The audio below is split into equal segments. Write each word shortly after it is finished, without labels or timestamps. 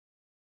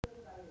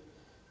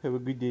Have a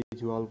good day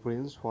to all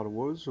friends,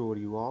 followers, or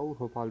you all.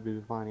 Hope all will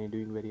be fine and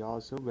doing very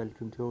awesome.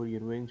 Welcome to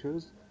Orion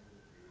Ventures.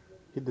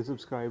 Hit the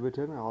subscribe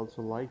button.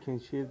 Also like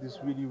and share this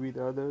video with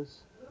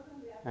others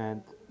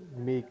and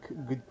make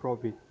good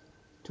profit.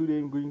 Today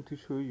I'm going to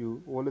show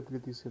you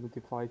volatility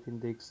 75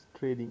 index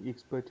trading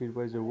expert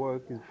advisor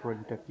work in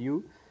front of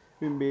you.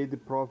 We made the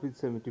profit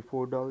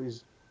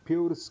 $74.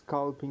 Pure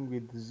scalping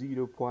with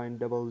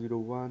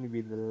 0.001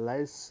 with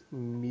less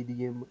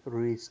medium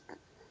risk.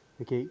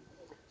 Okay,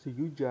 so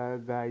you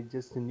guys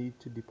just need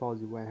to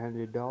deposit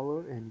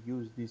 $100 and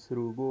use this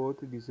robot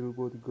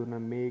gonna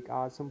make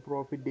awesome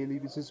profit daily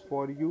basis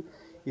for you.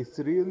 It's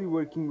really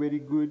working very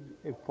good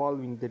and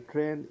following the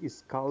trend is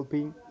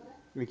scalping.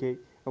 Okay,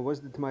 and once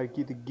the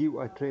market give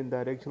a trend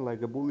direction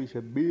like a bullish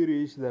or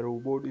bearish, the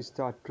robot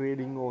start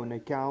trading on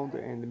account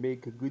and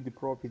make a good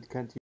profit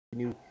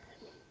continue.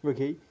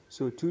 Okay,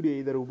 so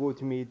today the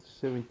robot made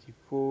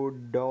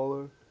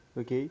 $74.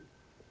 Okay,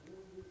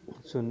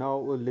 so now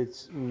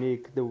let's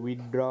make the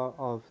withdraw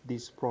of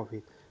this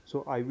profit.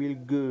 So I will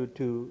go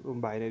to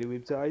binary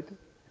website.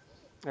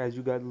 As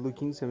you got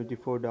looking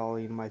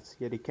 $74 in my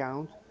CAD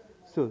account.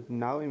 So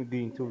now I'm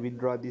going to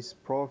withdraw this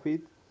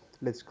profit.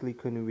 Let's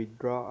click on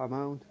withdraw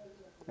amount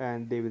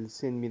and they will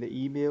send me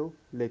the email.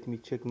 Let me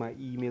check my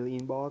email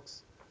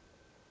inbox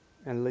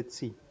and let's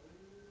see.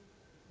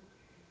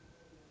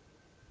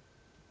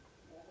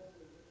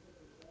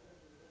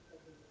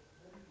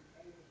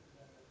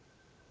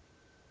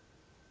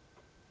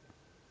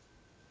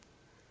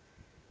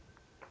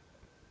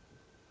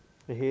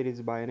 Here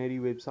is binary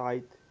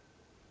website,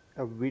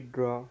 a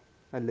withdraw,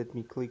 and let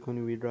me click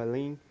on withdraw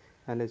link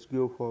and let's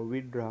go for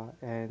withdraw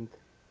and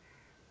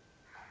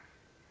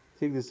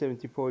take the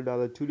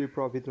 $74 today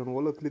profit on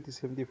volatility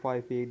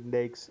 75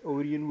 index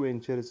Orion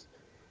Ventures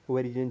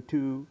version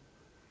 2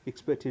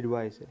 expert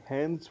advisor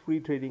hands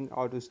free trading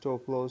auto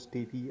stop loss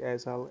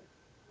TTSL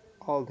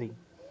all thing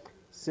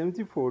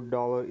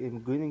 $74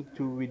 I'm going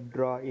to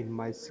withdraw in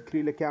my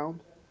Skrill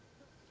account.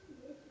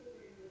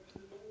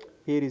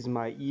 Here is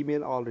my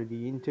email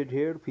already entered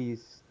here.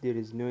 Fees, there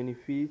is no any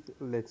fees.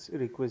 Let's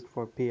request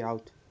for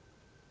payout.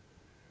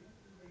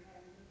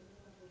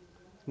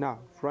 Now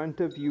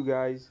front of you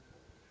guys,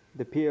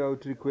 the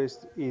payout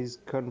request is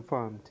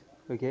confirmed.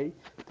 Okay,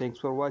 thanks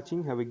for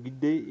watching. Have a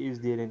good day. Is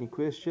there any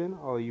question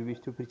or you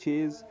wish to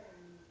purchase,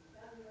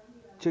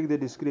 check the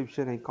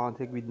description and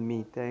contact with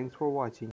me. Thanks for watching.